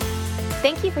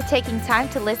Thank you for taking time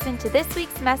to listen to this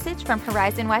week's message from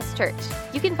Horizon West Church.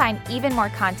 You can find even more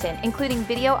content, including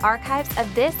video archives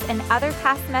of this and other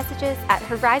past messages at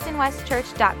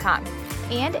horizonwestchurch.com.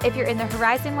 And if you're in the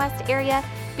Horizon West area,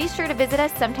 be sure to visit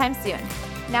us sometime soon.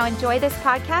 Now enjoy this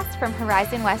podcast from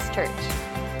Horizon West Church.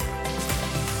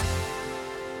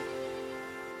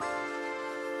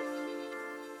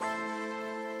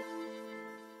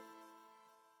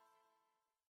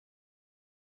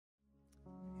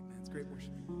 Great worship.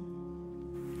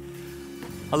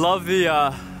 I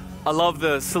love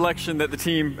the selection that the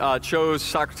team chose.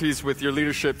 Socrates, with your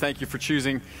leadership, thank you for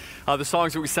choosing the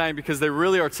songs that we sang, because they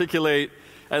really articulate,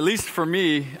 at least for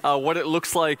me, what it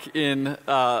looks like in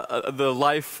the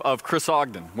life of Chris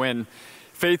Ogden when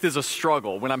faith is a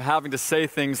struggle, when I'm having to say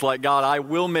things like, God, I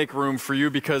will make room for you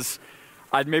because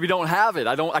I maybe don't have it.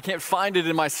 I can't find it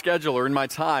in my schedule or in my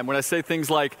time. When I say things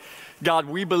like, God,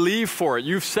 we believe for it.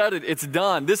 You've said it. It's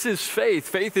done. This is faith.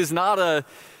 Faith is not a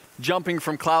jumping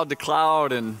from cloud to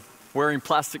cloud and wearing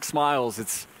plastic smiles.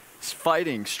 It's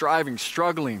fighting, striving,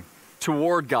 struggling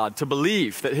toward God, to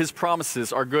believe that His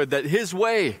promises are good, that His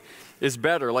way is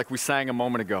better, like we sang a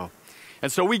moment ago.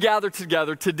 And so we gather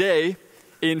together today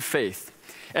in faith.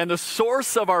 And the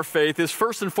source of our faith is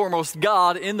first and foremost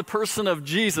God in the person of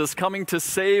Jesus coming to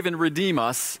save and redeem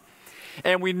us.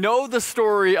 And we know the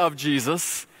story of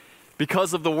Jesus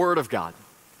because of the Word of God.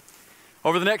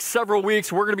 Over the next several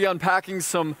weeks, we're going to be unpacking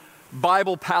some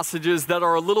Bible passages that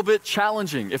are a little bit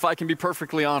challenging, if I can be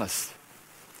perfectly honest.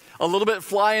 A little bit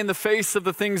fly in the face of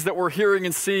the things that we're hearing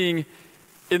and seeing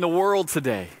in the world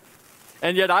today.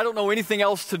 And yet I don't know anything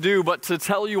else to do but to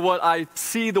tell you what I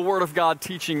see the Word of God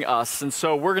teaching us. And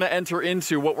so we're going to enter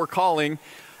into what we're calling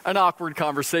an awkward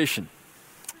conversation.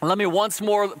 Let me once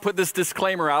more put this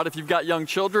disclaimer out. If you've got young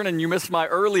children and you missed my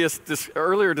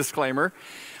earlier disclaimer,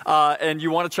 and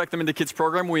you want to check them into kids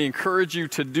program, we encourage you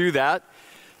to do that.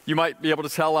 You might be able to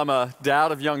tell I'm a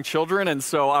dad of young children, and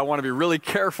so I want to be really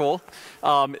careful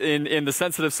in the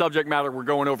sensitive subject matter we're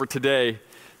going over today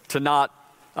to not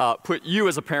put you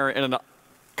as a parent in a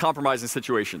compromising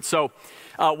situation. So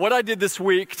what I did this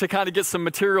week to kind of get some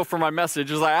material for my message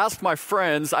is I asked my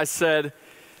friends, I said,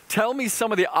 tell me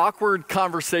some of the awkward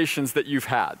conversations that you've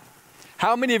had.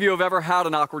 How many of you have ever had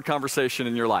an awkward conversation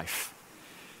in your life?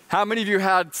 How many of you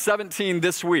had 17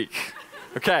 this week?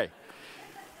 Okay.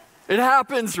 It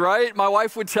happens, right? My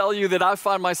wife would tell you that I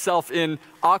find myself in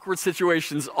awkward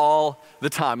situations all the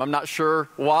time. I'm not sure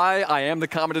why. I am the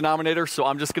common denominator, so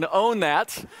I'm just going to own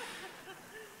that.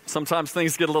 Sometimes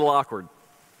things get a little awkward.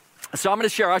 So I'm going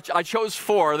to share. I chose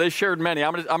 4. They shared many.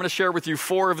 I'm going to share with you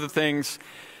 4 of the things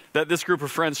that this group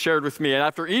of friends shared with me. And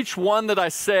after each one that I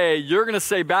say, you're going to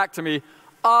say back to me,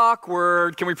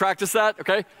 awkward. Can we practice that?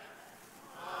 Okay?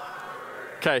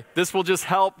 Awkward. Okay. This will just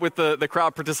help with the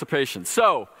crowd participation.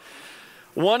 So,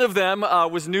 one of them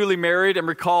was newly married and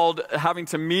recalled having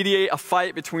to mediate a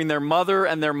fight between their mother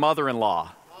and their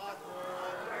mother-in-law.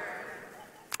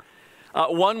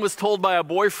 One was told by a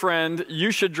boyfriend,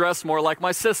 you should dress more like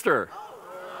my sister.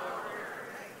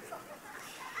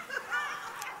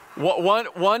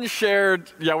 One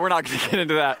shared, we're not going to get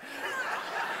into that.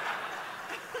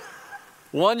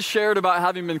 One shared about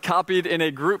having been copied in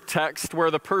a group text where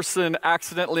the person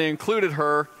accidentally included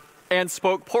her and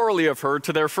spoke poorly of her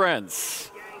to their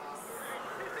friends.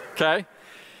 Okay?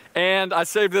 And I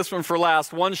saved this one for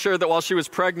last. One shared that while she was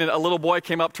pregnant, a little boy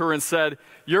came up to her and said,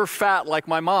 "You're fat like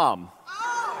my mom."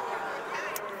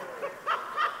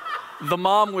 The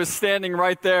mom was standing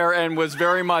right there and was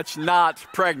very much not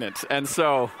pregnant. And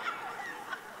so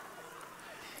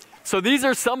these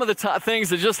are some of the things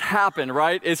that just happen,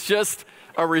 right? It's just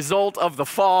a result of the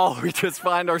fall. We just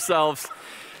find ourselves.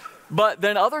 But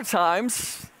then other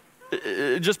times,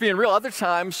 just being real, other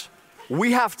times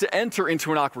we have to enter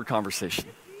into an awkward conversation.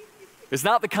 It's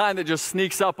not the kind that just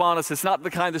sneaks up on us. It's not the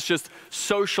kind that's just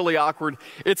socially awkward.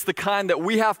 It's the kind that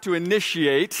we have to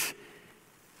initiate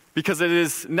because it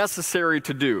is necessary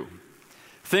to do.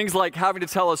 Things like having to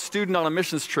tell a student on a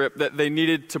missions trip that they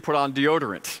needed to put on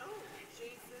deodorant.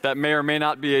 That may or may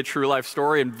not be a true life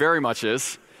story, and very much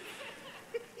is.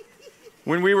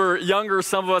 When we were younger,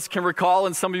 some of us can recall,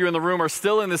 and some of you in the room are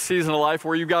still in this season of life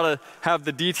where you've got to have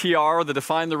the DTR, the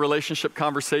define the relationship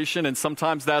conversation, and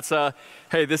sometimes that's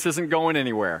hey, this isn't going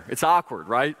anywhere. It's awkward,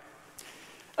 right?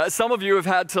 Some of you have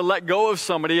had to let go of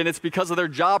somebody, and it's because of their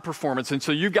job performance, and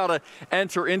so you've got to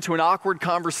enter into an awkward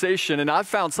conversation. And I've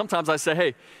found sometimes I say,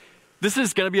 hey, this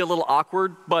is going to be a little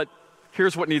awkward, but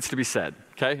here's what needs to be said,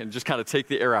 okay? And just kind of take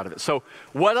the air out of it. So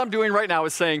what I'm doing right now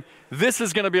is saying, this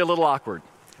is going to be a little awkward,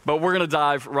 but we're going to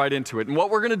dive right into it. And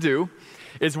what we're going to do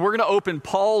is we're going to open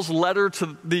Paul's letter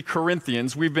to the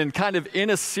Corinthians. We've been kind of in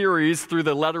a series through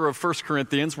the letter of 1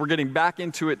 Corinthians. We're getting back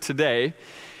into it today.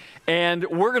 And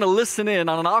we're going to listen in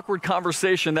on an awkward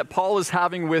conversation that Paul is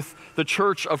having with the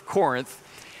church of Corinth.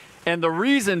 And the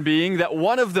reason being that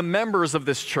one of the members of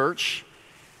this church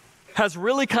has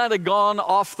really kind of gone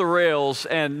off the rails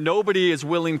and nobody is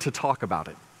willing to talk about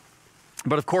it.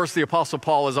 But of course, the Apostle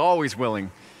Paul is always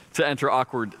willing to enter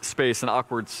awkward space and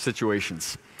awkward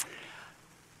situations.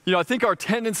 You know, I think our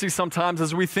tendency sometimes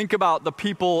as we think about the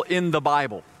people in the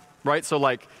Bible, right? So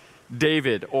like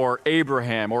David or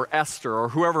Abraham or Esther or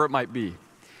whoever it might be,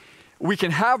 we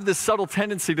can have this subtle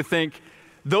tendency to think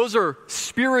those are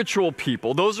spiritual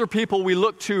people. Those are people we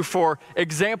look to for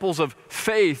examples of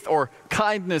faith or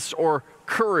kindness or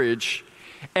courage.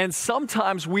 And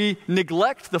sometimes we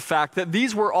neglect the fact that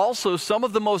these were also some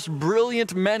of the most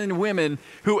brilliant men and women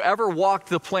who ever walked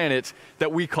the planet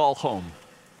that we call home.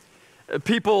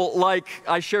 People like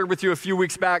I shared with you a few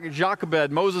weeks back,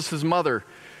 Jochebed, Moses' mother,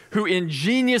 who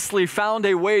ingeniously found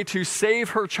a way to save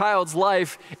her child's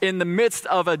life in the midst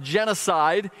of a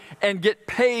genocide and get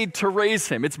paid to raise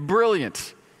him. It's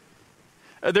brilliant.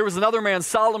 There was another man,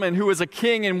 Solomon, who was a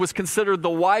king and was considered the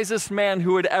wisest man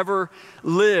who had ever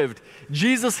lived.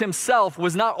 Jesus himself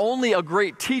was not only a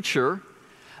great teacher,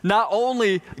 not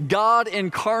only God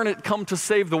incarnate come to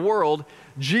save the world,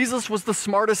 Jesus was the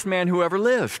smartest man who ever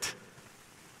lived.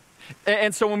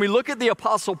 And so when we look at the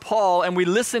Apostle Paul and we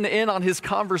listen in on his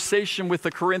conversation with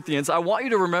the Corinthians, I want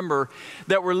you to remember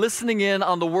that we're listening in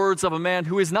on the words of a man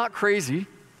who is not crazy,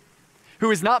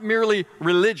 who is not merely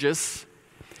religious.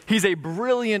 He's a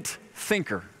brilliant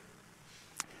thinker.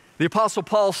 The Apostle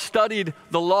Paul studied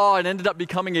the law and ended up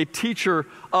becoming a teacher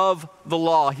of the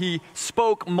law. He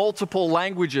spoke multiple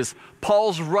languages.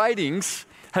 Paul's writings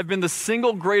have been the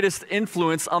single greatest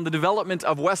influence on the development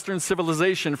of Western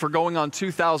civilization for going on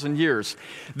 2,000 years.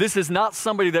 This is not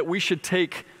somebody that we should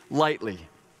take lightly.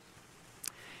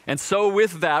 And so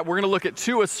with that, we're going to look at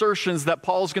two assertions that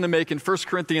Paul's going to make in 1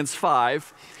 Corinthians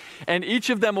 5. And each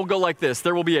of them will go like this.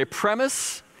 There will be a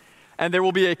premise and there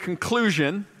will be a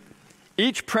conclusion.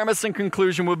 Each premise and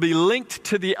conclusion will be linked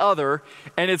to the other,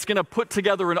 and it's going to put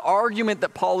together an argument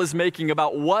that Paul is making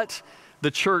about what the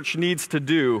church needs to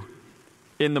do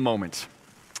in the moment.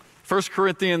 1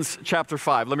 Corinthians chapter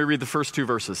 5. Let me read the first two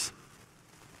verses.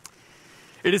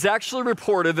 It is actually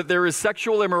reported that there is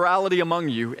sexual immorality among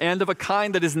you, and of a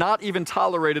kind that is not even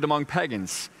tolerated among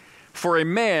pagans. For a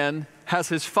man has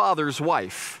his father's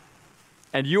wife,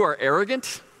 and you are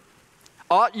arrogant?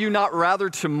 Ought you not rather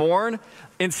to mourn?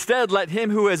 Instead, let him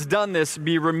who has done this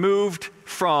be removed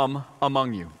from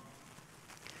among you.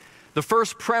 The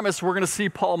first premise we're going to see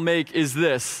Paul make is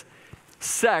this: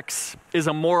 sex is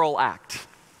a moral act.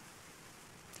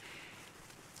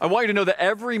 I want you to know that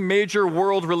every major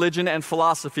world religion and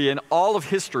philosophy in all of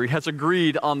history has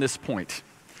agreed on this point.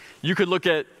 You could look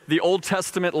at the Old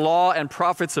Testament law and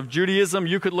prophets of Judaism.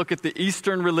 You could look at the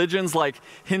Eastern religions like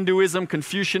Hinduism,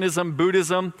 Confucianism,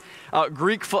 Buddhism.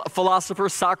 Greek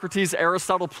philosophers, Socrates,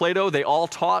 Aristotle, Plato, they all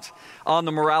taught on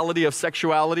the morality of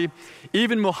sexuality.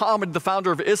 Even Muhammad, the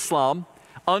founder of Islam,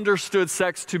 understood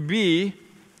sex to be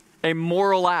a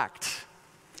moral act.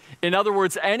 In other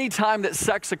words, any time that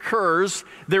sex occurs,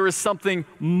 there is something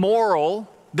moral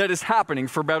that is happening,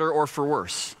 for better or for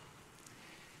worse.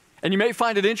 And you may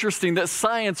find it interesting that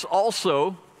science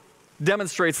also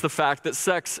demonstrates the fact that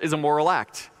sex is a moral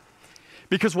act.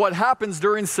 Because what happens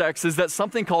during sex is that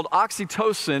something called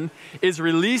oxytocin is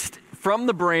released from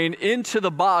the brain into the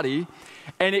body,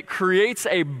 and it creates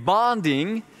a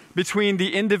bonding between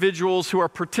the individuals who are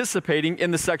participating in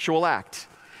the sexual act.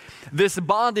 This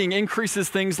bonding increases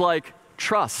things like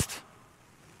trust,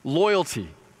 loyalty,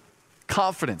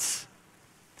 confidence.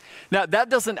 Now, that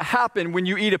doesn't happen when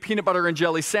you eat a peanut butter and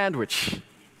jelly sandwich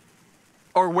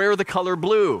or wear the color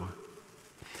blue.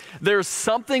 There's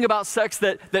something about sex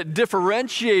that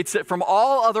differentiates it from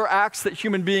all other acts that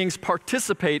human beings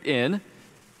participate in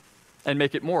and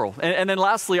make it moral. And then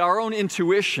lastly, our own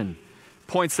intuition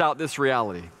points out this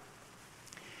reality.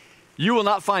 You will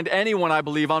not find anyone, I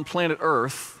believe, on planet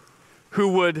Earth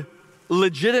who would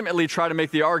legitimately try to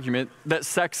make the argument that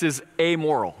sex is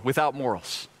amoral, without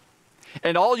morals.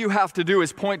 And all you have to do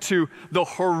is point to the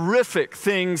horrific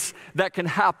things that can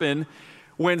happen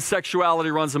when sexuality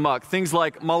runs amok. Things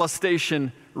like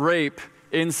molestation, rape,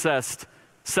 incest,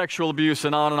 sexual abuse,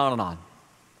 and on and on and on.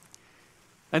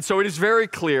 And so it is very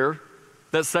clear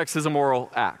that sex is a moral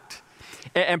act.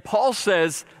 And Paul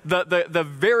says that the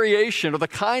variation or the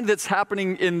kind that's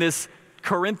happening in this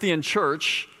Corinthian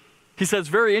church, He says,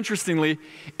 very interestingly,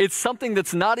 it's something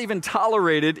that's not even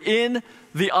tolerated in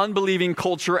the unbelieving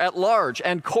culture at large.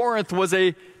 And Corinth was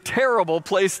a terrible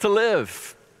place to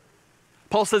live.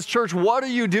 Paul says, church, what are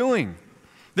you doing?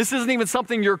 This isn't even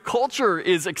something your culture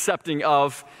is accepting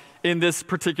of in this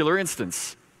particular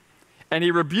instance. And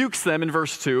he rebukes them in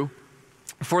verse 2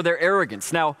 for their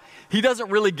arrogance. Now, he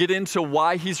doesn't really get into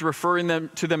why he's referring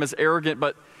to them as arrogant,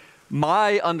 but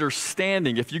my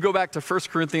understanding, if you go back to 1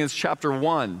 Corinthians chapter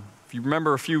 1, if you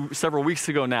remember several weeks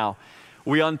ago now,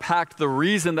 we unpacked the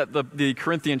reason that the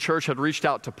Corinthian church had reached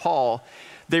out to Paul.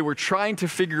 They were trying to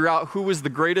figure out who was the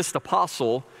greatest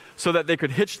apostle so that they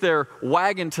could hitch their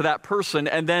wagon to that person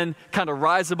and then kind of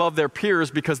rise above their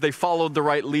peers because they followed the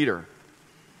right leader.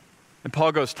 And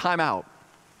Paul goes, time out.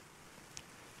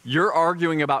 You're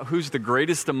arguing about who's the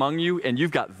greatest among you, and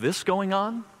you've got this going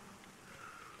on?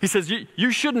 He says,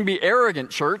 you shouldn't be arrogant,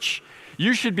 church.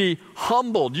 You should be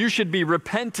humbled. You should be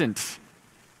repentant.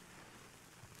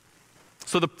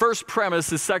 So the first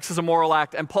premise is sex is a moral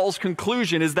act, and Paul's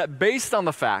conclusion is that based on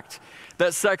the fact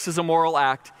that sex is a moral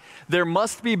act, there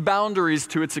must be boundaries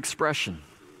to its expression.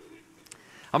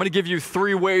 I'm going to give you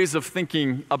 3 ways of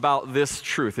thinking about this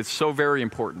truth. It's so very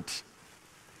important.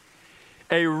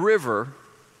 A river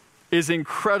is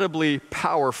incredibly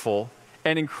powerful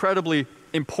and incredibly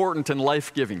important and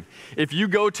life-giving. If you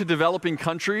go to developing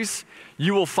countries,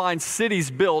 you will find cities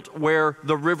built where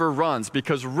the river runs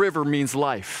because river means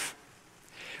life.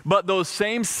 But those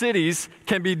same cities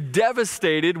can be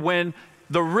devastated when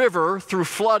the river, through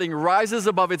flooding, rises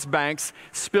above its banks,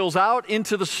 spills out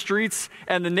into the streets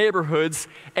and the neighborhoods,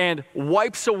 and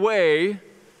wipes away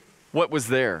what was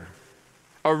there.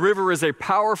 A river is a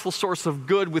powerful source of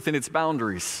good within its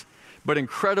boundaries, but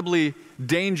incredibly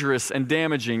dangerous and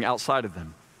damaging outside of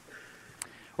them.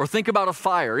 Or think about a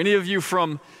fire. Any of you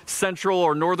from Central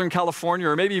or Northern California,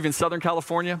 or maybe even Southern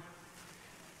California?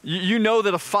 You know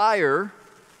that a fire,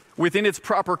 within its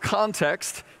proper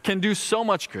context, can do so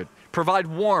much good. Provide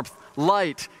warmth,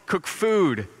 light, cook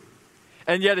food.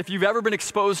 And yet, if you've ever been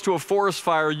exposed to a forest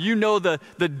fire, you know the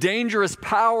dangerous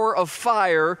power of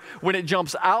fire when it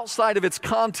jumps outside of its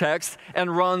context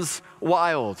and runs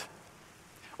wild.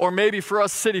 Or maybe for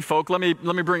us city folk, let me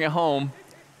bring it home.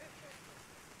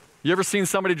 You ever seen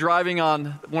somebody driving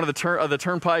on one of the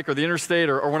turnpike or the interstate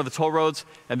or one of the toll roads,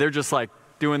 and they're just like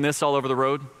doing this all over the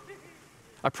road?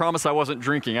 I promise I wasn't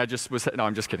drinking. No,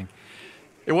 I'm just kidding.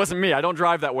 It wasn't me. I don't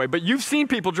drive that way. But you've seen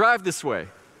people drive this way.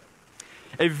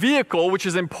 A vehicle, which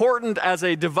is important as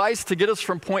a device to get us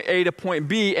from point A to point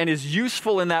B and is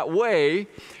useful in that way,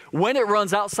 when it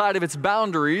runs outside of its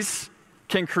boundaries,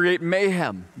 can create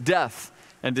mayhem, death,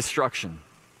 and destruction.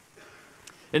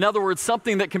 In other words,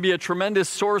 something that can be a tremendous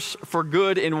source for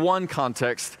good in one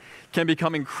context can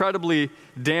become incredibly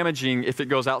damaging if it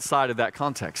goes outside of that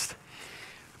context.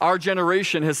 Our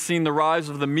generation has seen the rise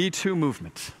of the Me Too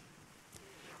movement,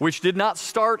 which did not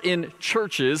start in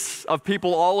churches of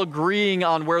people all agreeing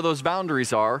on where those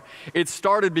boundaries are. It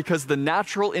started because the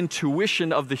natural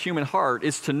intuition of the human heart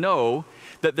is to know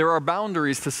that there are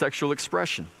boundaries to sexual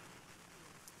expression.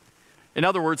 In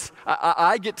other words,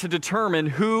 I get to determine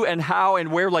who and how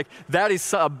and where, like that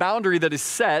is a boundary that is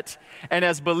set, and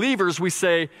as believers we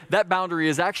say that boundary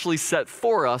is actually set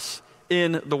for us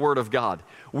in the Word of God.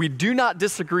 We do not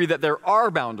disagree that there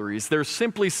are boundaries. There's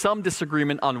simply some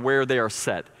disagreement on where they are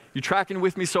set. You tracking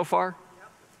with me so far?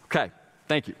 Okay,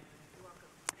 thank you.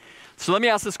 So let me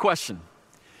ask this question.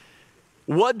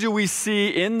 What do we see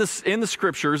in the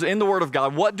Scriptures, in the Word of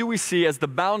God, what do we see as the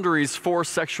boundaries for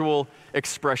sexual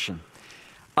expression?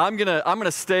 I'm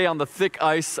gonna stay on the thick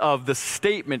ice of the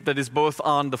statement that is both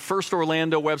on the First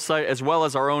Orlando website as well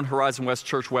as our own Horizon West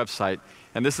Church website,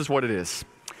 and this is what it is.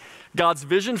 God's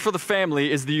vision for the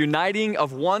family is the uniting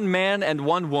of one man and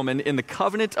one woman in the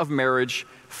covenant of marriage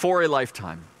for a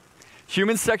lifetime.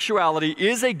 Human sexuality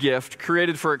is a gift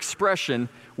created for expression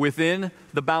within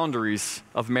the boundaries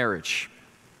of marriage.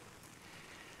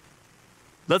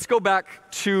 Let's go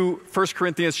back to 1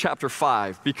 Corinthians chapter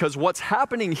 5, because what's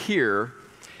happening here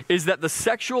is that the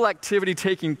sexual activity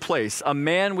taking place, a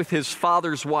man with his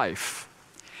father's wife,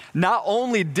 not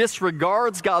only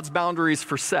disregards God's boundaries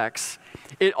for sex,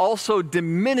 it also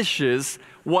diminishes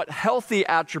what healthy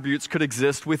attributes could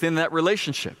exist within that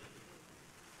relationship.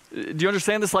 Do you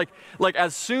understand this? Like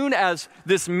as soon as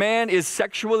this man is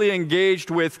sexually engaged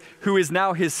with who is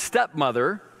now his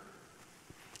stepmother,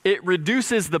 it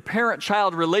reduces the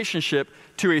parent-child relationship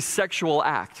to a sexual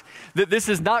act. That this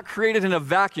is not created in a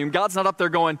vacuum. God's not up there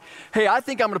going, hey, I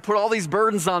think I'm going to put all these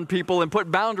burdens on people and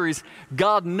put boundaries.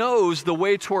 God knows the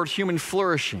way toward human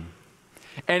flourishing.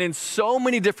 And in so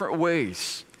many different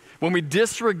ways, When we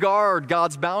disregard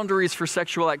God's boundaries for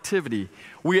sexual activity,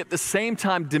 we at the same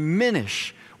time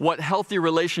diminish what healthy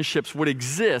relationships would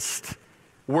exist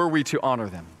were we to honor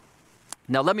them.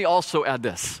 Now, let me also add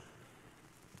this.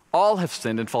 All have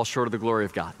sinned and fall short of the glory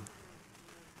of God.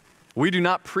 We do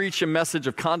not preach a message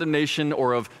of condemnation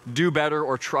or of do better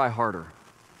or try harder.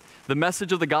 The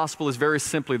message of the gospel is very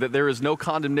simply that there is no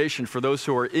condemnation for those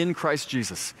who are in Christ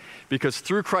Jesus, because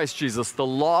through Christ Jesus, the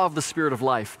law of the Spirit of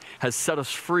life has set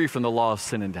us free from the law of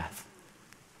sin and death.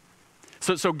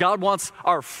 So God wants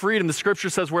our freedom. The scripture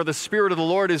says where the Spirit of the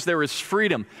Lord is, there is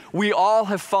freedom. We all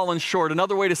have fallen short.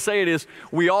 Another way to say it is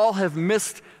we all have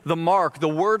missed the mark. The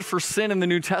word for sin in the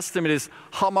New Testament is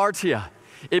hamartia.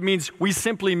 It means we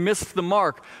simply missed the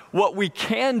mark. What we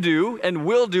can do and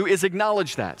will do is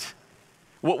acknowledge that.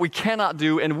 What we cannot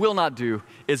do and will not do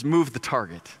is move the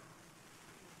target.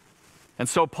 And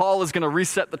so Paul is going to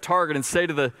reset the target and say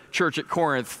to the church at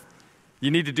Corinth, you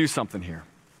need to do something here.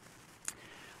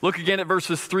 Look again at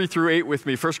verses 3 through 8 with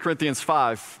me, 1 Corinthians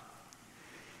 5.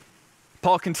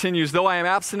 Paul continues, though I am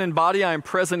absent in body, I am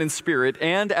present in spirit,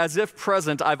 and as if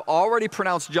present, I've already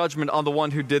pronounced judgment on the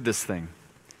one who did this thing.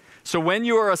 So when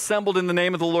you are assembled in the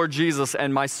name of the Lord Jesus,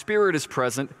 and my spirit is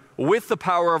present with the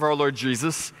power of our Lord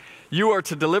Jesus, you are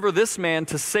to deliver this man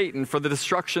to Satan for the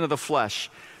destruction of the flesh,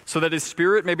 so that his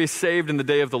spirit may be saved in the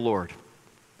day of the Lord.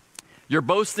 Your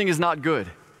boasting is not good.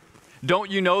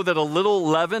 Don't you know that a little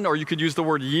leaven, or you could use the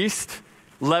word yeast,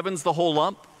 leavens the whole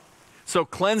lump? So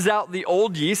cleanse out the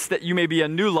old yeast that you may be a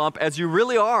new lump as you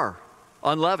really are,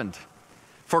 unleavened.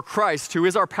 For Christ, who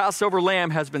is our Passover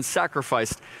lamb, has been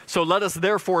sacrificed. So let us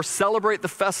therefore celebrate the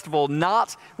festival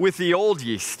not with the old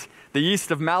yeast, the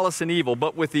yeast of malice and evil,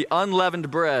 but with the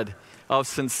unleavened bread of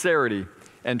sincerity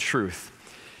and truth.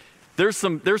 There's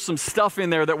some stuff in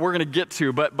there that we're going to get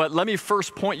to, but let me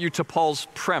first point you to Paul's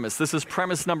premise. This is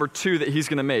premise number 2 that he's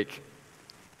going to make.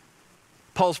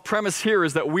 Paul's premise here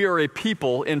is that we are a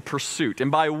people in pursuit. And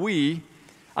by we,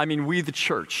 I mean we the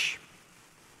church.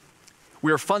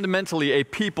 We are fundamentally a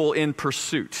people in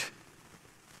pursuit.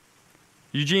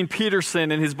 Eugene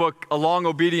Peterson, in his book, A Long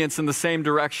Obedience in the Same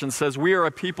Direction, says we are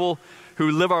a people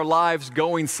who live our lives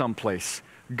going someplace,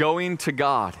 going to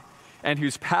God, and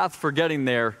whose path for getting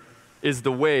there is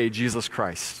the way, Jesus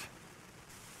Christ.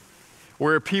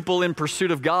 We're a people in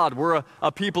pursuit of God. We're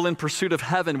a people in pursuit of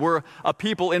heaven. We're a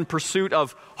people in pursuit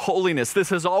of holiness. This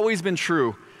has always been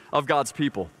true of God's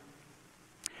people.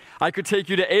 I could take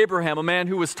you to Abraham, a man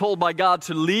who was told by God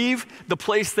to leave the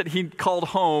place that he called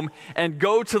home and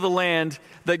go to the land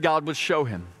that God would show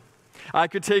him. I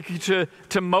could take you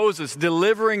to Moses,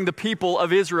 delivering the people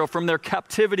of Israel from their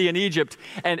captivity in Egypt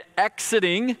and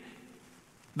exiting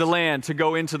the land to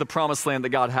go into the promised land that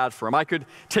God had for him. I could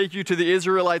take you to the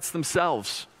Israelites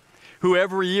themselves, who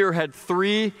every year had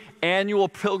 3 annual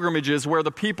pilgrimages where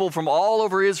the people from all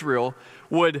over Israel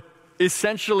would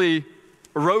essentially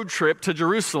road trip to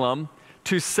Jerusalem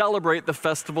to celebrate the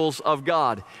festivals of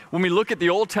God. When we look at the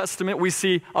Old Testament, we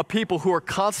see a people who are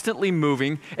constantly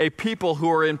moving, a people who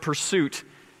are in pursuit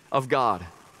of God.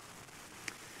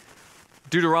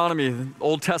 Deuteronomy, the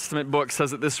Old Testament book,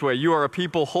 says it this way: you are a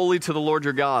people holy to the Lord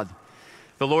your God.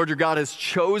 The Lord your God has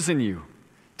chosen you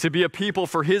to be a people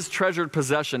for his treasured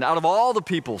possession out of all the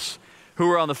peoples who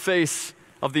are on the face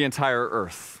of the entire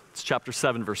earth. It's chapter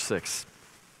 7, verse 6.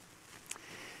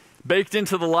 Baked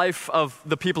into the life of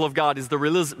the people of God is the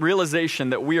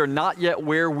realization that we are not yet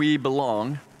where we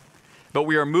belong, but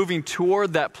we are moving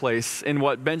toward that place in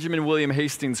what Benjamin William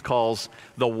Hastings calls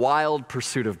the wild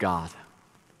pursuit of God.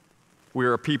 We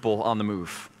are a people on the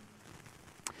move.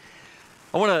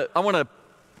 I want to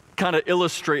kind of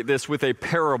illustrate this with a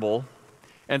parable,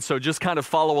 and so just kind of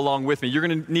follow along with me. You're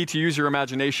going to need to use your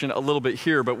imagination a little bit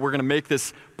here, but we're going to make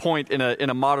this point in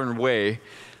a modern way.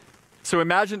 So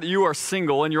imagine that you are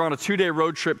single and you're on a 2-day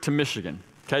road trip to Michigan.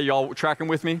 Okay, you all tracking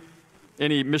with me?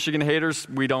 Any Michigan haters?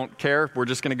 We don't care. We're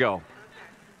just going to go.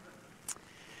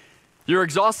 You're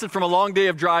exhausted from a long day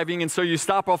of driving, and so you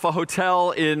stop off a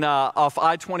hotel off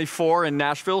I-24 in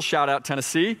Nashville, shout out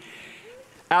Tennessee.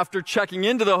 After checking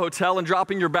into the hotel and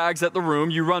dropping your bags at the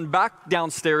room, you run back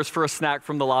downstairs for a snack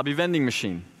from the lobby vending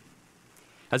machine.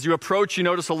 As you approach, you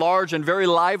notice a large and very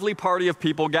lively party of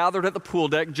people gathered at the pool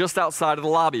deck just outside of the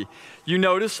lobby. You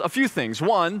notice a few things.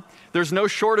 One, there's no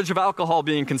shortage of alcohol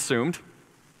being consumed.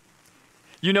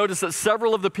 You notice that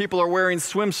several of the people are wearing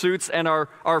swimsuits and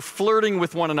are flirting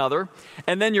with one another.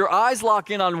 And then your eyes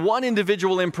lock in on one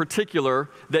individual in particular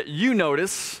that you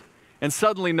notice and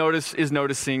suddenly is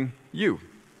noticing you.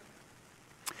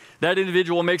 That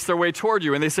individual makes their way toward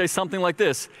you and they say something like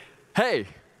this: "Hey,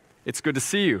 it's good to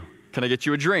see you. Can I get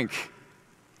you a drink?"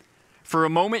 For a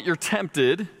moment, you're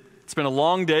tempted It's been a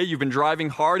long day. You've been driving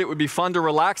hard. It would be fun to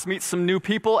relax, meet some new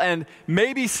people, and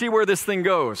maybe see where this thing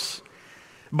goes.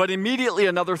 But immediately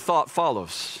another thought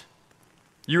follows.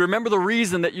 You remember the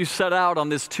reason that you set out on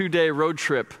this 2-day road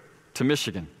trip to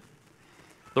Michigan.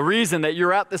 The reason that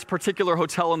you're at this particular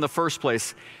hotel in the first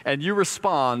place, and you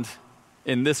respond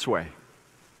in this way.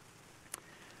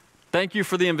 Thank you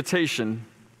for the invitation,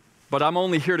 but I'm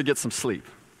only here to get some sleep.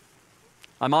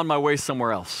 I'm on my way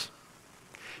somewhere else.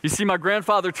 You see, my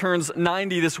grandfather turns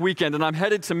 90 this weekend, and I'm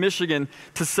headed to Michigan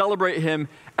to celebrate him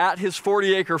at his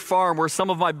 40-acre farm where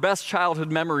some of my best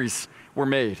childhood memories were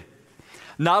made.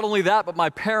 Not only that, but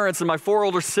my parents and my 4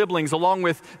 older siblings, along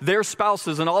with their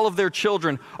spouses and all of their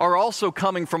children, are also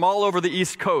coming from all over the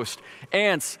East Coast.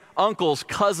 Aunts, uncles,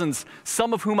 cousins,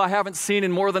 some of whom I haven't seen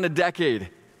in more than a decade.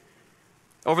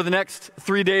 Over the next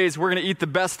 3 days, we're going to eat the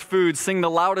best food, sing the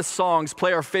loudest songs,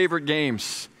 play our favorite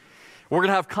games. We're going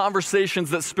to have conversations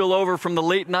that spill over from the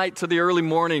late night to the early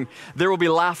morning. There will be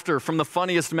laughter from the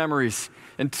funniest memories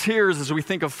and tears as we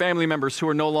think of family members who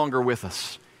are no longer with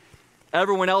us.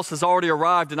 Everyone else has already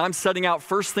arrived, and I'm setting out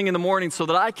first thing in the morning so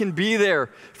that I can be there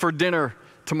for dinner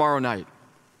tomorrow night.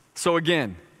 So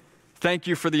again, thank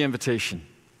you for the invitation,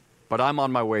 but I'm on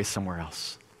my way somewhere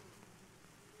else.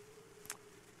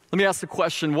 Let me ask the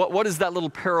question, what does that little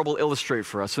parable illustrate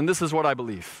for us? And this is what I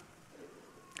believe.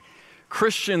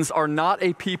 Christians are not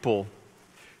a people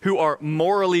who are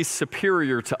morally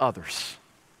superior to others.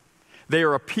 They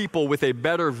are a people with a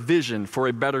better vision for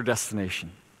a better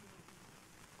destination.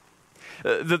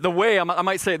 The way, I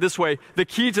might say it this way, the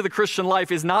key to the Christian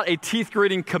life is not a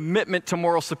teeth-gritting commitment to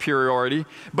moral superiority,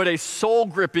 but a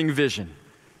soul-gripping vision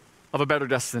of a better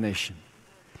destination.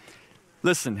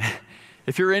 Listen,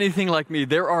 if you're anything like me,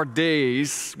 there are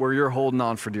days where you're holding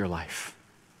on for dear life.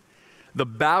 The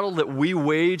battle that we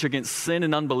wage against sin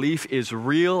and unbelief is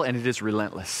real and it is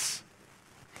relentless.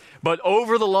 But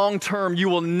over the long term, you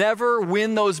will never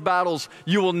win those battles.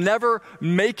 You will never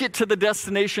make it to the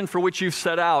destination for which you've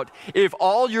set out if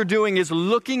all you're doing is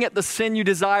looking at the sin you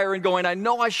desire and going, I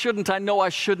know I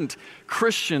shouldn't.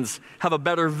 Christians have a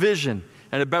better vision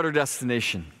and a better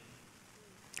destination.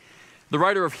 The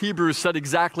writer of Hebrews said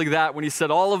exactly that when he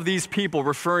said all of these people,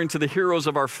 referring to the heroes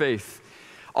of our faith,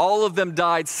 all of them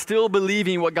died still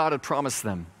believing what God had promised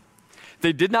them.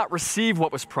 They did not receive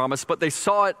what was promised, but they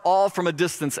saw it all from a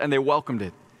distance and they welcomed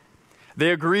it.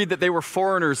 They agreed that they were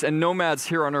foreigners and nomads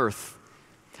here on earth.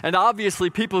 And obviously,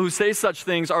 people who say such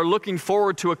things are looking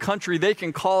forward to a country they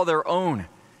can call their own.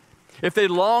 If they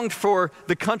longed for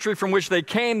the country from which they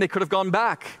came, they could have gone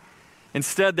back.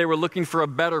 Instead, they were looking for a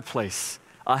better place,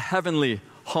 a heavenly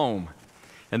home.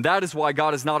 And that is why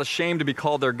God is not ashamed to be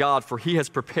called their God, for He has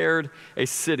prepared a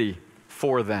city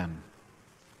for them.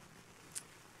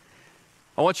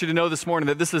 I want you to know this morning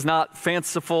that this is not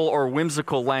fanciful or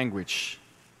whimsical language.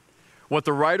 What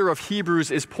the writer of Hebrews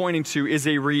is pointing to is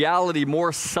a reality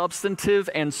more substantive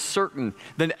and certain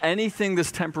than anything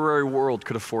this temporary world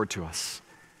could afford to us.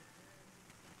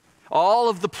 All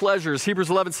of the pleasures, Hebrews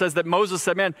 11 says that Moses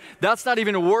said, man, that's not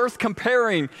even worth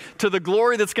comparing to the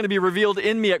glory that's going to be revealed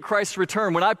in me at Christ's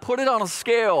return. When I put it on a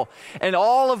scale and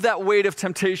all of that weight of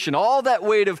temptation, all that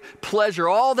weight of pleasure,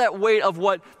 all that weight of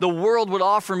what the world would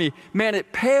offer me, man,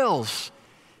 it pales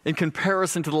in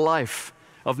comparison to the life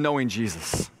of knowing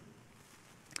Jesus.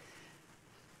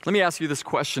 Let me ask you this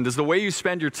question. Does the way you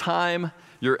spend your time,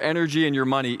 your energy, and your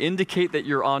money indicate that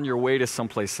you're on your way to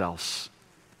someplace else?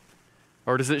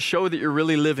 Or does it show that you're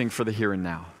really living for the here and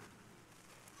now?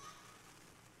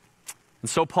 And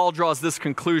so Paul draws this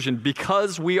conclusion.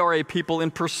 Because we are a people in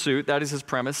pursuit, that is his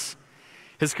premise,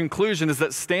 his conclusion is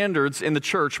that standards in the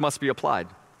church must be applied.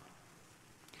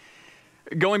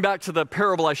 Going back to the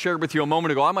parable I shared with you a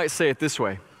moment ago, I might say it this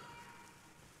way.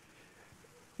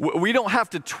 We don't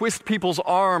have to twist people's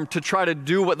arm to try to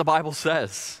do what the Bible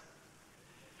says.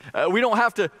 We don't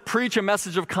have to preach a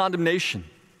message of condemnation.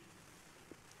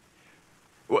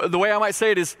 The way I might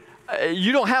say it is,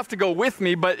 you don't have to go with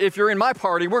me, but if you're in my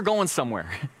party, we're going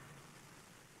somewhere.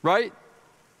 Right?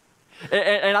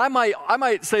 And I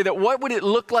might say that what would it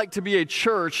look like to be a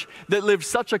church that lived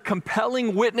such a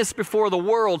compelling witness before the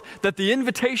world that the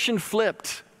invitation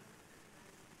flipped?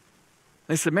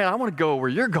 They said, man, I want to go where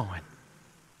you're going.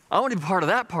 I want to be part of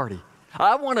that party.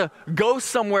 I want to go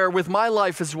somewhere with my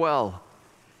life as well.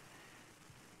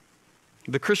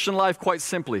 The Christian life, quite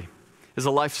simply, is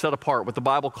a life set apart, what the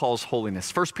Bible calls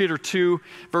holiness. 1 Peter 2,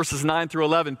 verses 9 through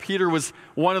 11. Peter was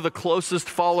one of the closest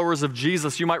followers of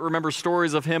Jesus. You might remember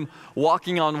stories of him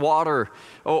walking on water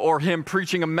or him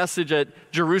preaching a message at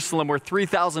Jerusalem where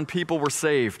 3,000 people were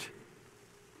saved.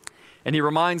 And he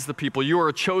reminds the people, you are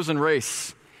a chosen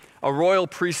race, a royal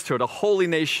priesthood, a holy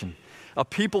nation, a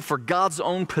people for God's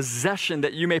own possession,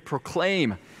 that you may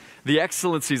proclaim the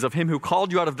excellencies of him who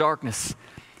called you out of darkness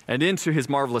and into his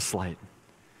marvelous light.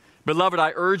 Beloved,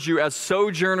 I urge you as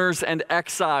sojourners and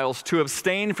exiles to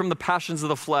abstain from the passions of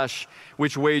the flesh,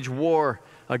 which wage war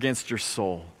against your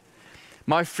soul.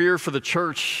 My fear for the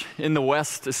church in the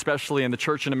West, especially, and the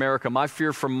church in America, my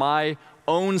fear for my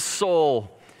own soul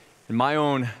and my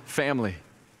own family,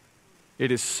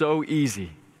 it is so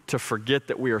easy to forget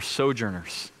that we are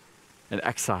sojourners and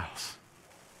exiles.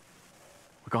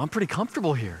 We go, I'm pretty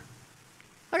comfortable here.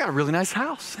 I got a really nice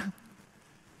house.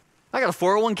 I got a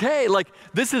 401k. Like,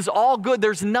 this is all good.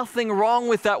 There's nothing wrong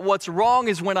with that. What's wrong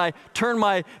is when I turn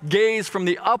my gaze from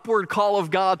the upward call of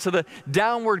God to the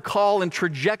downward call and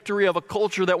trajectory of a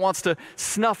culture that wants to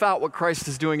snuff out what Christ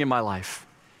is doing in my life,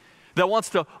 that wants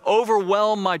to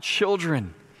overwhelm my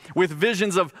children with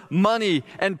visions of money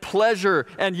and pleasure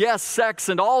and, yes, sex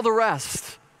and all the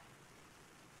rest.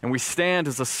 And we stand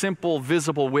as a simple,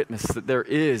 visible witness that there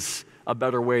is a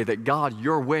better way, that God,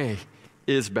 your way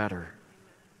is better.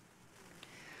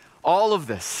 All of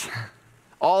this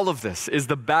is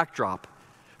the backdrop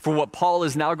for what Paul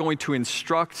is now going to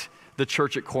instruct the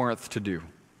church at Corinth to do.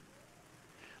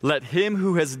 Let him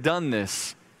who has done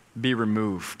this be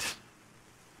removed.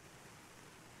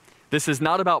 This is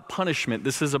not about punishment,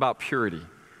 this is about purity.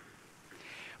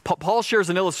 Paul shares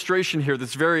an illustration here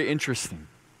that's very interesting.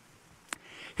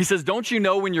 He says, don't you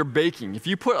know when you're baking, if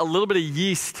you put a little bit of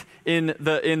yeast in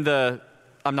the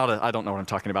I don't know what I'm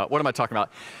talking about. What am I talking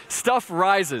about? Stuff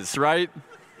rises, right?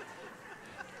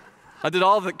 I did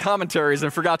all the commentaries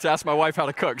and forgot to ask my wife how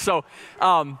to cook. So,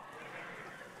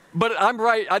 but I'm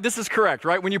right. This is correct,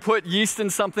 right? When you put yeast in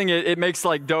something, it makes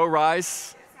like dough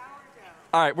rise.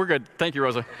 All right, we're good. Thank you,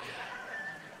 Rosa.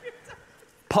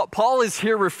 Paul is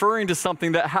here referring to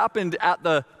something that happened at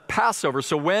the Passover.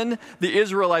 So when the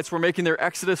Israelites were making their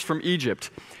exodus from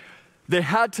Egypt, they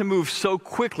had to move so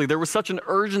quickly. There was such an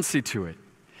urgency to it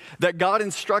that God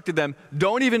instructed them,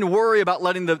 don't even worry about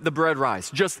letting the bread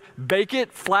rise. Just bake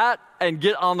it flat and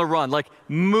get on the run. Like,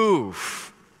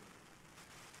 move.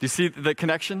 Do you see the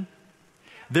connection?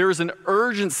 There is an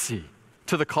urgency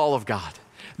to the call of God.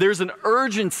 There's an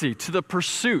urgency to the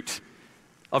pursuit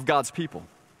of God's people.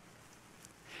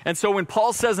 And so when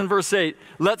Paul says in verse 8,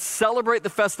 let's celebrate the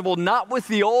festival not with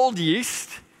the old yeast,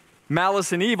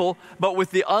 malice and evil, but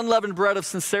with the unleavened bread of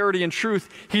sincerity and truth,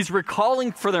 he's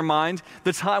recalling for their mind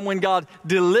the time when God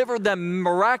delivered them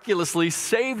miraculously,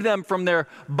 saved them from their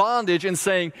bondage, and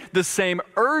saying the same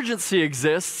urgency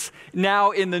exists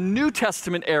now in the New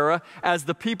Testament era as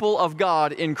the people of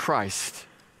God in Christ.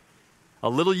 A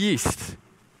little yeast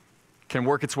can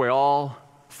work its way all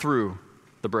through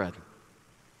the bread.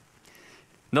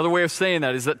 Another way of saying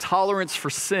that is that tolerance for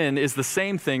sin is the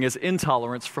same thing as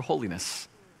intolerance for holiness.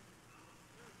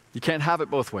 You can't have it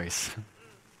both ways.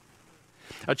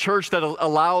 A church that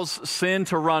allows sin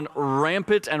to run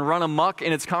rampant and run amok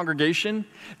in its congregation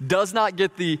does not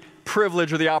get the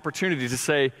privilege or the opportunity to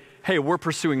say, hey, we're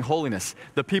pursuing holiness.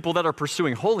 The people that are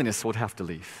pursuing holiness would have to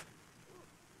leave.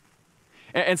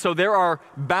 And so there are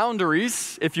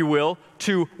boundaries, if you will,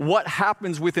 to what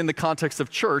happens within the context of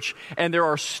church, and there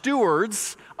are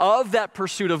stewards of that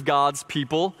pursuit of God's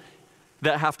people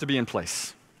that have to be in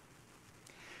place.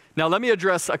 Now, let me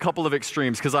address a couple of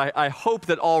extremes, because I hope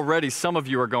that already some of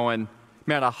you are going,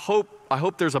 man, I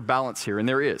hope there's a balance here, and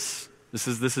there is. This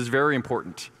is very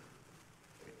important.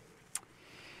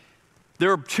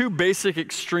 There are two basic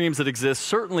extremes that exist,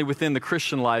 certainly within the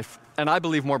Christian life, and I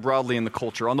believe more broadly in the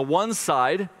culture. On the one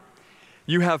side,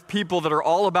 you have people that are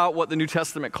all about what the New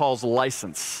Testament calls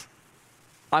license.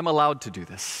 I'm allowed to do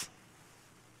this.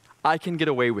 I can get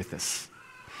away with this.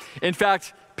 In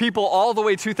fact, people all the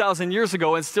way 2,000 years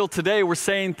ago and still today were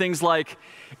saying things like,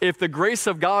 if the grace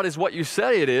of God is what you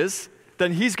say it is,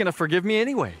 then he's going to forgive me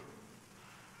anyway.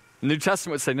 The New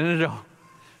Testament would say, no.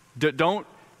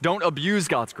 Don't abuse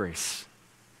God's grace.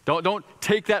 Don't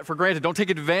take that for granted. Don't take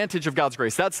advantage of God's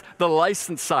grace. That's the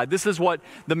license side. This is what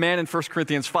the man in 1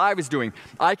 Corinthians 5 is doing.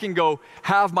 I can go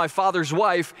have my father's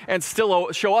wife and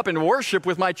still show up and worship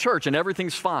with my church and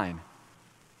everything's fine.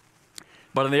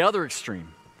 But on the other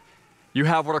extreme, you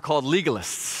have what are called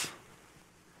legalists.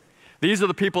 These are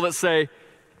the people that say,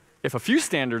 if a few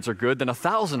standards are good, then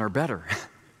 1,000 are better.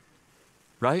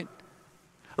 Right?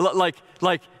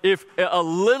 Like if a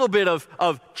little bit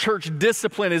of church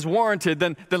discipline is warranted,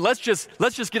 then let's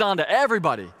just get on to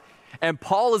everybody. And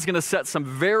Paul is going to set some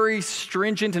very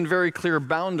stringent and very clear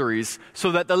boundaries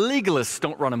so that the legalists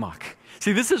don't run amok.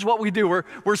 See, this is what we do.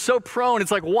 We're so prone.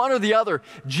 It's like one or the other.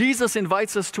 Jesus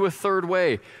invites us to a third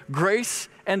way. Grace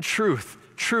and truth.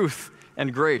 Truth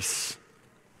and grace.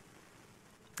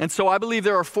 And so I believe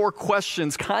there are 4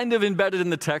 questions kind of embedded in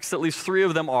the text, at least 3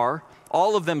 of them are,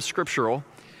 all of them scriptural,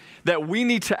 that we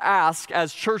need to ask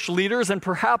as church leaders and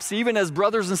perhaps even as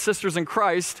brothers and sisters in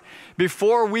Christ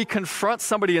before we confront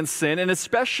somebody in sin, and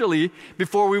especially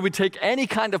before we would take any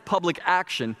kind of public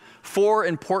action. 4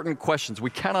 important questions. We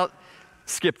cannot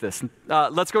skip this.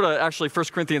 Let's go to actually 1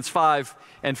 Corinthians 5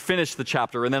 and finish the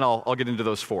chapter, and then I'll get into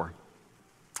those 4.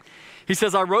 He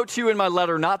says, I wrote to you in my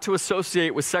letter not to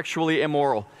associate with sexually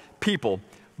immoral people,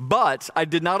 but I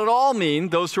did not at all mean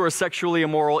those who are sexually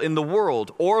immoral in the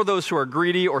world, or those who are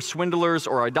greedy or swindlers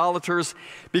or idolaters,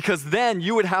 because then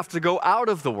you would have to go out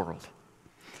of the world.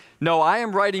 No, I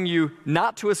am writing you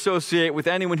not to associate with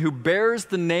anyone who bears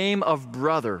the name of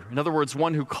brother. In other words,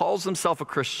 one who calls himself a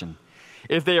Christian.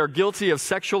 If they are guilty of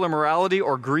sexual immorality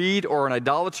or greed or an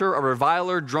idolater, a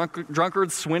reviler,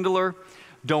 drunkard, swindler,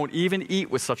 don't even eat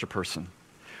with such a person.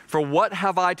 For what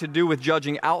have I to do with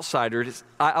judging outsiders?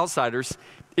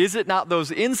 Is it not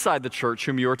those inside the church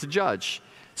whom you are to judge?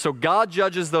 So God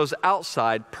judges those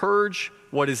outside. Purge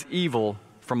what is evil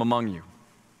from among you.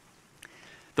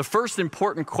 The first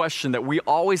important question that we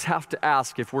always have to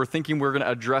ask if we're thinking we're going to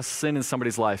address sin in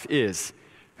somebody's life is,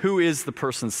 who is the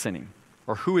person sinning?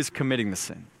 Or who is committing the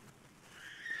sin?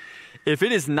 If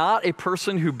it is not a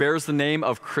person who bears the name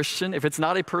of Christian, if it's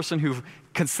not a person who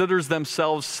considers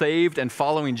themselves saved and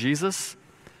following Jesus,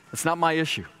 it's not my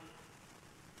issue.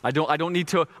 I don't need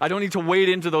to wade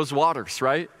into those waters,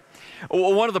 right?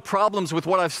 One of the problems with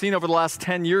what I've seen over the last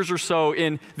 10 years or so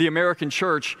in the American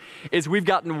church is we've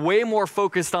gotten way more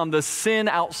focused on the sin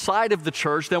outside of the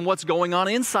church than what's going on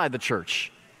inside the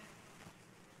church.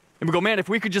 And we go, man, if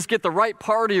we could just get the right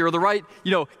party or the right,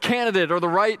 candidate or the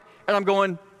right, and I'm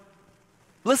going,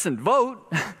 listen,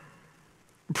 vote.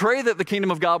 Pray that the kingdom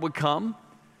of God would come.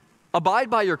 Abide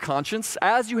by your conscience.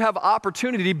 As you have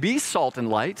opportunity, be salt and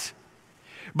light.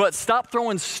 But stop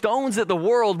throwing stones at the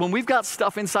world when we've got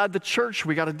stuff inside the church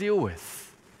we got to deal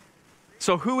with.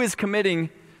 So who is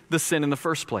committing the sin in the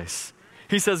first place?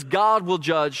 He says God will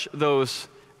judge those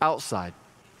outside.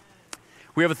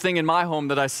 We have a thing in my home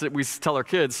that we tell our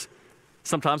kids.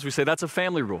 Sometimes we say that's a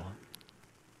family rule.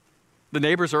 The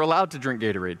neighbors are allowed to drink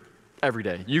Gatorade every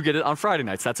day. You get it on Friday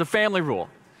nights. That's a family rule.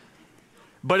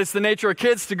 But it's the nature of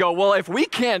kids to go, well, if we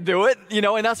can't do it,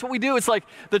 and that's what we do. It's like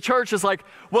the church is like,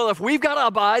 well, if we've got to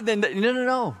abide, then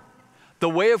no. The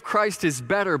way of Christ is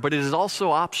better, but it is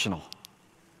also optional.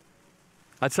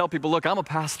 I tell people, look, I'm a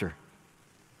pastor.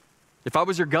 If I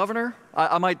was your governor,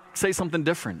 I might say something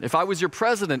different. If I was your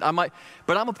president,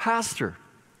 but I'm a pastor.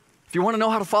 If you want to know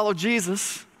how to follow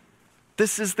Jesus,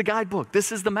 this is the guidebook.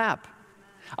 This is the map.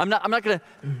 I'm not going to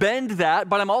bend that,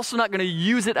 but I'm also not going to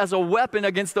use it as a weapon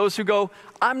against those who go,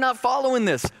 I'm not following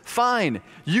this. Fine.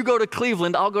 You go to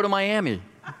Cleveland, I'll go to Miami.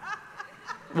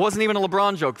 Wasn't even a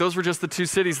LeBron joke. Those were just the 2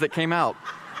 cities that came out.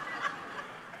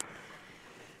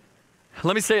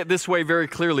 Let me say it this way very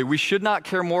clearly. We should not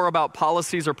care more about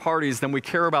policies or parties than we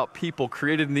care about people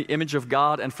created in the image of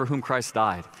God and for whom Christ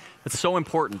died. It's so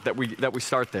important that we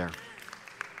start there.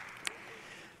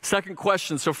 Second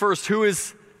question. So first, who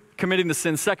is committing the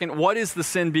sin? Second, what is the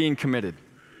sin being committed?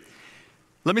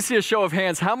 Let me see a show of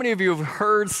hands. How many of you have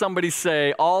heard somebody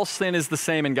say, all sin is the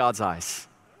same in God's eyes?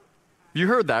 You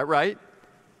heard that, right?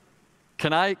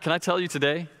 Can I tell you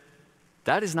today?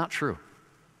 That is not true.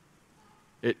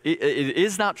 It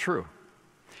is not true.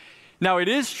 Now, it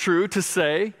is true to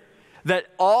say that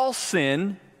all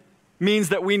sin means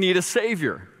that we need a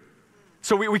Savior.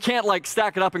 So we can't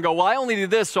stack it up and go, well, I only did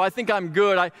this, so I think I'm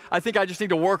good. I think I just need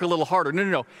to work a little harder.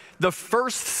 No. The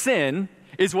first sin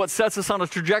is what sets us on a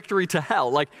trajectory to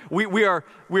hell. We are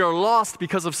lost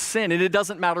because of sin, and it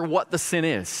doesn't matter what the sin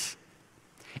is.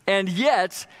 And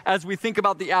yet, as we think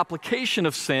about the application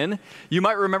of sin, you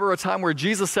might remember a time where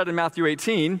Jesus said in Matthew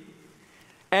 18,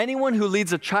 anyone who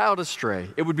leads a child astray,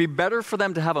 it would be better for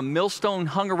them to have a millstone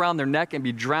hung around their neck and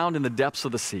be drowned in the depths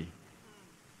of the sea.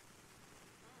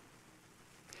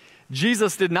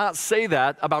 Jesus did not say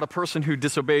that about a person who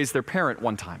disobeys their parent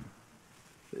one time.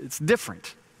 It's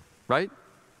different, right?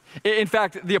 In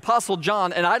fact, the Apostle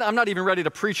John, and I'm not even ready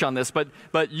to preach on this, but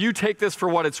you take this for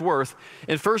what it's worth.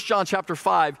 In 1 John chapter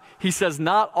 5, he says,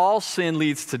 not all sin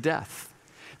leads to death.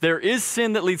 There is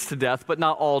sin that leads to death, but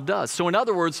not all does. So in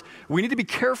other words, we need to be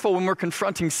careful when we're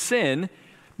confronting sin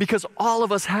because all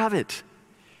of us have it.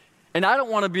 And I don't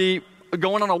want to be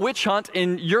going on a witch hunt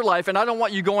in your life, and I don't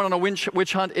want you going on a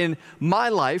witch hunt in my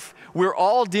life. We're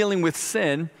all dealing with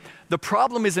sin. The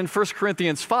problem is in 1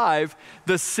 Corinthians 5,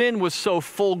 the sin was so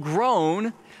full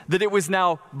grown that it was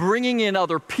now bringing in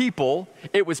other people.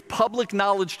 It was public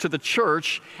knowledge to the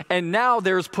church, and now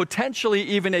there's potentially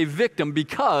even a victim,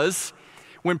 because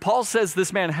when Paul says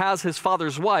this man has his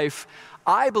father's wife,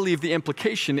 I believe the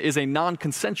implication is a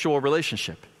non-consensual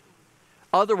relationship.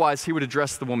 Otherwise, he would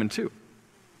address the woman too.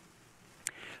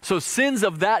 So sins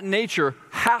of that nature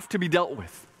have to be dealt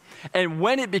with. And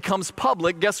when it becomes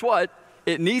public, guess what?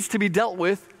 It needs to be dealt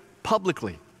with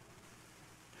publicly,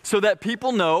 so that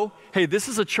people know, hey, this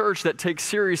is a church that takes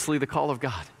seriously the call of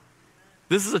God.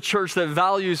 This is a church that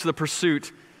values the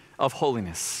pursuit of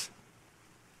holiness.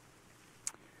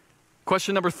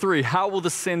 Question number 3, how will the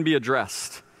sin be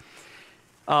addressed?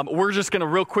 We're just going to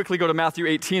real quickly go to Matthew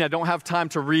 18. I don't have time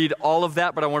to read all of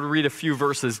that, but I want to read a few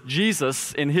verses.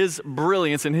 Jesus, in his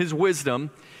brilliance, in his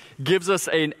wisdom, gives us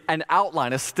an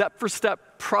outline, a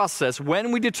step-for-step process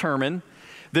when we determine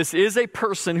this is a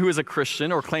person who is a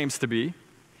Christian or claims to be,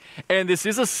 and this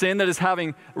is a sin that is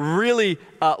having really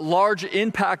large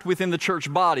impact within the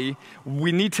church body.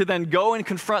 We need to then go and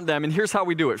confront them, and here's how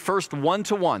we do it. First,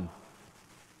 one-to-one.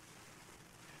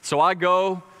 So I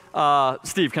go,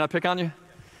 Steve, can I pick on you?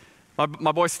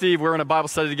 My boy Steve, we're in a Bible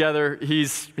study together.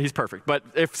 He's perfect. But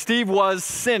if Steve was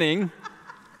sinning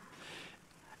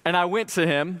and I went to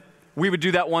him, we would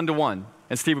do that one-to-one.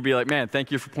 And Steve would be like, man,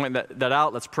 thank you for pointing that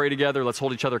out. Let's pray together. Let's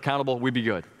hold each other accountable. We'd be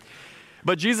good.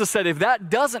 But Jesus said, if that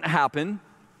doesn't happen,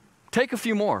 take a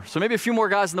few more. So maybe a few more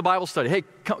guys in the Bible study. Hey,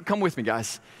 come with me,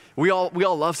 guys. We all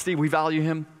love Steve. We value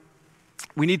him.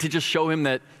 We need to just show him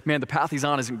that, man, the path he's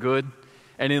on isn't good.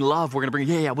 And in love, we're going to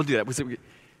bring, we'll do that.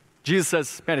 Jesus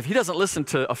says, man, if he doesn't listen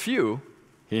to a few,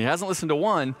 he hasn't listened to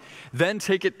one, then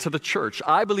take it to the church.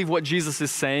 I believe what Jesus is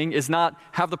saying is not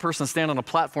have the person stand on a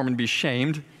platform and be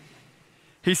shamed.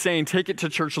 He's saying take it to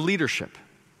church leadership.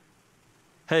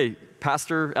 Hey,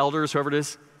 pastor, elders, whoever it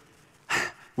is,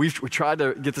 we tried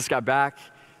to get this guy back.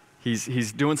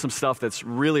 He's doing some stuff that's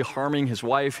really harming his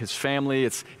wife, his family.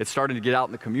 It's starting to get out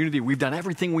in the community. We've done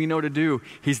everything we know to do.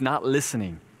 He's not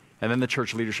listening. And then the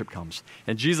church leadership comes.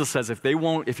 And Jesus says if you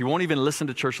won't even listen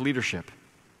to church leadership,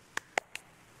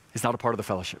 he's not a part of the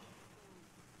fellowship.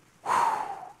 Whew.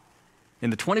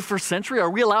 In the 21st century, are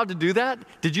we allowed to do that?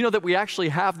 Did you know that we actually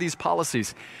have these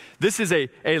policies? This is a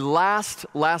last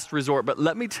resort, but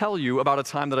let me tell you about a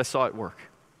time that I saw it work.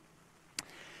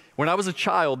 When I was a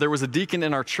child, there was a deacon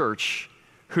in our church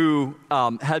who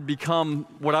had become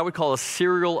what I would call a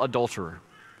serial adulterer.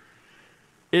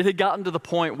 It had gotten to the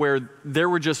point where there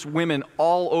were just women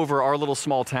all over our little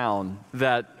small town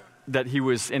that he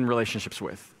was in relationships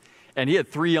with. And he had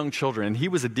 3 young children, and he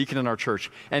was a deacon in our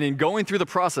church. And in going through the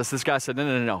process, this guy said,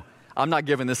 no, I'm not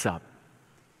giving this up.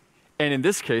 And in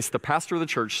this case, the pastor of the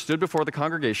church stood before the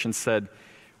congregation, said,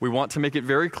 we want to make it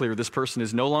very clear this person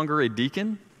is no longer a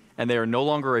deacon, and they are no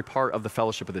longer a part of the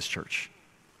fellowship of this church.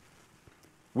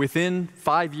 Within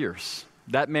 5 years,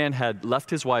 that man had left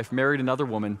his wife, married another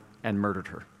woman, and murdered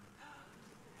her.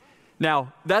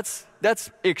 Now, that's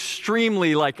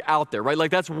extremely out there, right?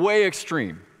 That's way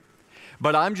extreme.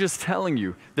 But I'm just telling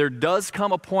you, there does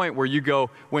come a point where you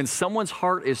go, when someone's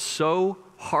heart is so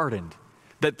hardened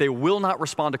that they will not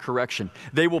respond to correction,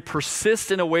 they will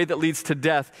persist in a way that leads to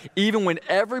death, even when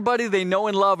everybody they know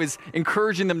and love is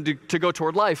encouraging them to go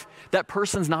toward life, that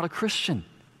person's not a Christian.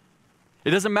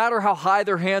 It doesn't matter how high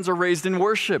their hands are raised in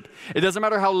worship. It doesn't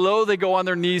matter how low they go on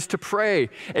their knees to pray.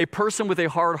 A person with a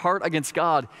hard heart against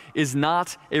God is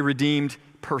not a redeemed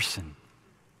person.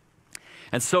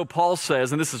 And so Paul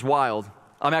says, and this is wild,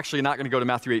 I'm actually not going to go to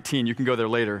Matthew 18. You can go there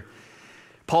later.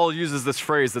 Paul uses this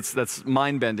phrase that's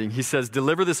mind-bending. He says,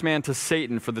 deliver this man to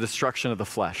Satan for the destruction of the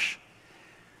flesh.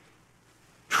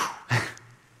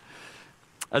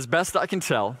 As best I can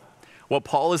tell, what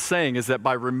Paul is saying is that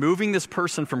by removing this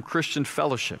person from Christian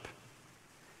fellowship,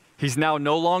 he's now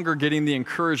no longer getting the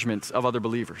encouragement of other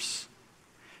believers.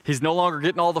 He's no longer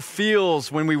getting all the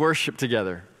feels when we worship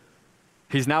together.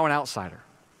 He's now an outsider.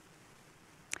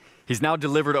 He's now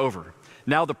delivered over.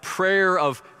 Now the prayer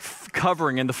of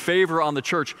covering and the favor on the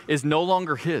church is no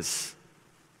longer his.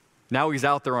 Now he's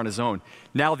out there on his own.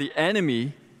 Now the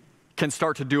enemy can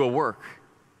start to do a work.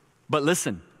 But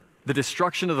listen, the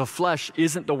destruction of the flesh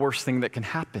isn't the worst thing that can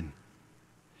happen.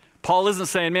 Paul isn't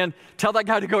saying, man, tell that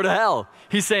guy to go to hell.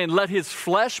 He's saying, let his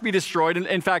flesh be destroyed.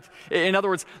 In fact, in other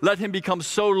words, let him become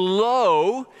so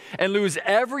low and lose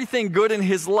everything good in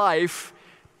his life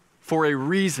for a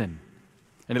reason.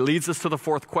 And it leads us to the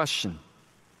 4th question.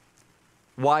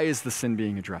 Why is the sin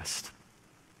being addressed?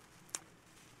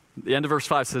 The end of verse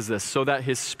 5 says this, so that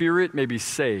his spirit may be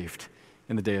saved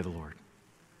in the day of the Lord.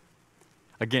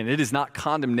 Again, it is not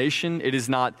condemnation. It is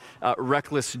not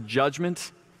reckless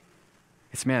judgment.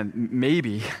 It's, man,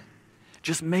 maybe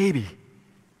just maybe,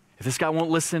 if this guy won't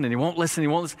listen and he won't listen,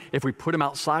 if we put him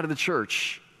outside of the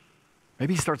church,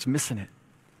 maybe he starts missing it.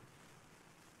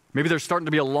 Maybe there's starting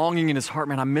to be a longing in his heart.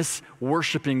 Man, I miss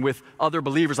worshiping with other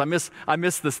believers. I miss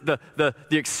the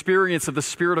experience of the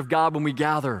Spirit of God when we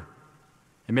gather.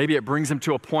 And maybe it brings him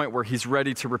to a point where he's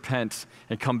ready to repent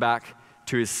and come back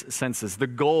to his senses. The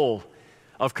goal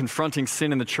of confronting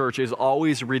sin in the church is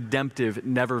always redemptive,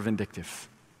 never vindictive.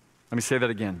 Let me say that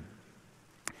again.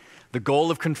 The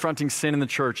goal of confronting sin in the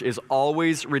church is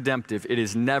always redemptive. It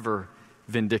is never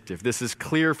vindictive. This is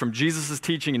clear from Jesus'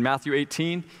 teaching in Matthew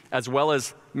 18 as well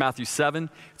as Matthew 7.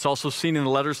 It's also seen in the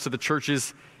letters to the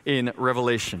churches in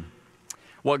Revelation.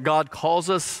 What God calls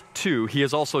us to, he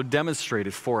has also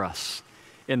demonstrated for us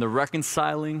in the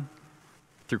reconciling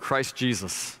through Christ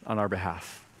Jesus on our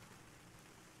behalf.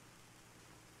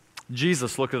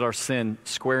 Jesus looked at our sin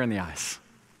square in the eyes.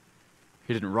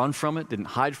 He didn't run from it, didn't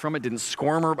hide from it, didn't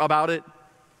squirm about it.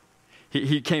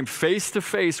 He came face to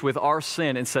face with our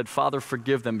sin and said, Father,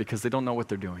 forgive them because they don't know what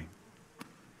they're doing.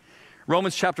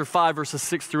 Romans chapter 5, verses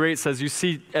 6 through 8 says, you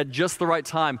see, at just the right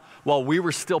time, while we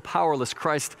were still powerless,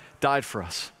 Christ died for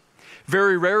us.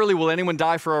 Very rarely will anyone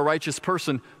die for a righteous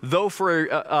person, very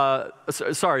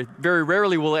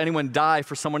rarely will anyone die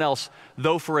for someone else,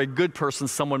 though for a good person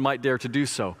someone might dare to do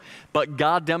so. But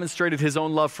God demonstrated his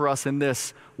own love for us in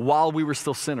this: while we were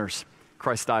still sinners,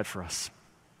 Christ died for us.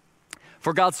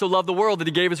 For God so loved the world that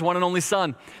he gave his one and only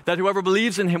Son, that whoever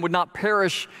believes in him would not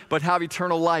perish, but have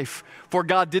eternal life. For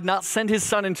God did not send his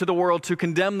Son into the world to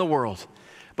condemn the world,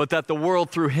 but that the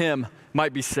world through him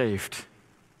might be saved.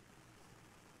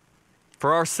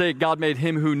 For our sake, God made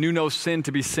him who knew no sin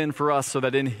to be sin for us, so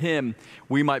that in him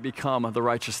we might become the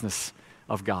righteousness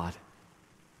of God.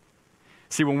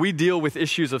 See, when we deal with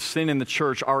issues of sin in the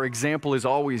church, our example is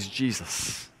always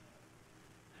Jesus,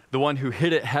 the one who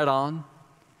hit it head on,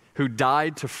 who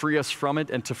died to free us from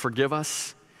it and to forgive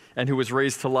us, and who was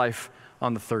raised to life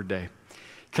on the third day.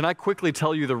 Can I quickly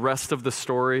tell you the rest of the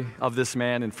story of this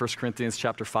man in 1 Corinthians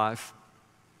chapter 5?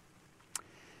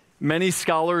 Many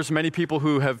scholars, many people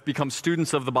who have become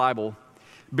students of the Bible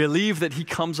believe that he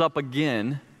comes up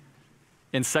again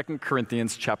in 2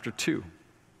 Corinthians chapter 2,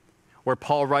 where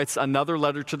Paul writes another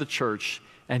letter to the church,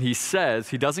 and he says,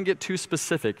 he doesn't get too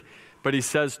specific, but he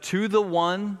says, to the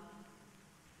one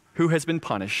who has been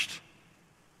punished,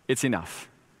 it's enough.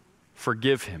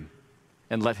 Forgive him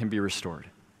and let him be restored.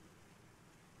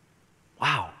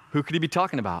 Wow, who could he be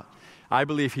talking about? I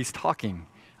believe he's talking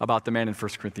about the man in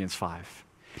 1 Corinthians 5.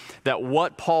 That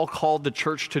what Paul called the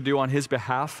church to do on his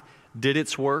behalf did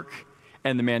its work,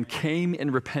 and the man came in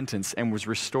repentance and was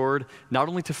restored not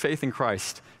only to faith in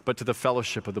Christ, but to the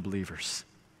fellowship of the believers.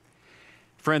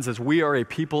 Friends, as we are a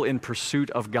people in pursuit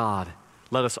of God,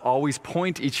 let us always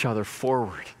point each other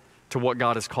forward to what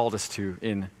God has called us to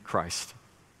in Christ.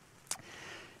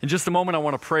 In just a moment, I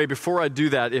want to pray. Before I do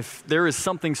that, if there is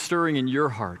something stirring in your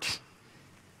heart,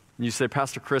 and you say,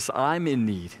 Pastor Chris, I'm in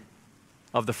need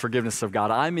of the forgiveness of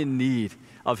God. I'm in need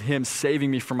of him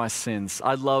saving me from my sins.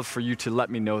 I'd love for you to let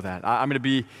me know that. I'm going to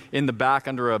be in the back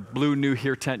under a blue New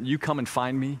Here tent. You come and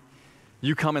find me.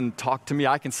 You come and talk to me.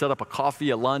 I can set up a coffee,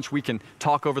 a lunch. We can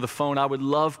talk over the phone. I would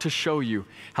love to show you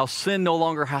how sin no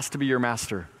longer has to be your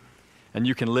master, and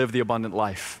you can live the abundant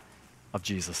life of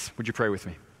Jesus. Would you pray with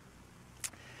me?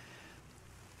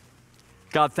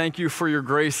 God, thank you for your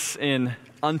grace in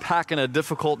unpacking a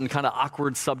difficult and kind of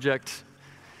awkward subject.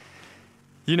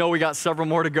 You know we got several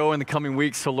more to go in the coming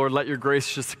weeks, so Lord, let your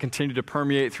grace just continue to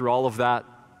permeate through all of that.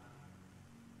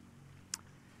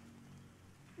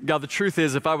 God, the truth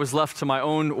is, if I was left to my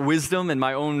own wisdom and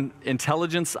my own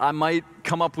intelligence, I might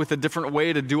come up with a different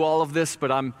way to do all of this,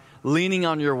 but I'm leaning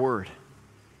on your word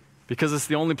because it's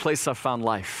the only place I've found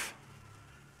life.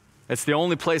 It's the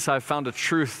only place I've found a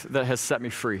truth that has set me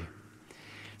free.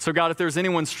 So God, if there's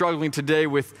anyone struggling today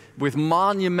with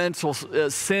monumental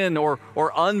sin or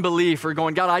unbelief, or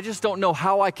going, God, I just don't know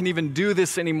how I can even do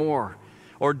this anymore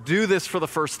or do this for the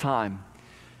first time,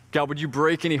 God, would you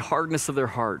break any hardness of their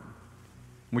heart?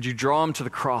 Would you draw them to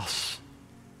the cross?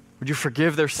 Would you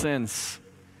forgive their sins?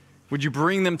 Would you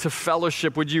bring them to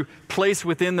fellowship? Would you place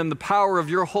within them the power of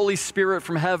your Holy Spirit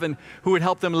from heaven who would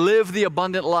help them live the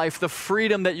abundant life, the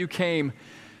freedom that you came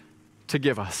to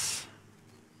give us?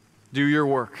 Do your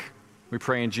work. We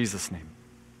pray in Jesus' name.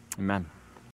 Amen.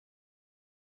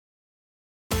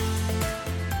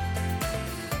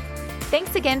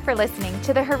 Thanks again for listening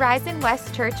to the Horizon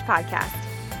West Church podcast.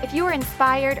 If you were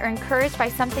inspired or encouraged by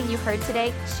something you heard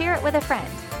today, share it with a friend.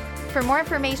 For more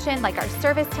information like our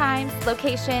service times,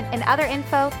 location, and other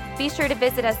info, be sure to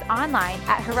visit us online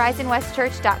at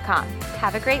horizonwestchurch.com.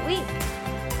 Have a great week.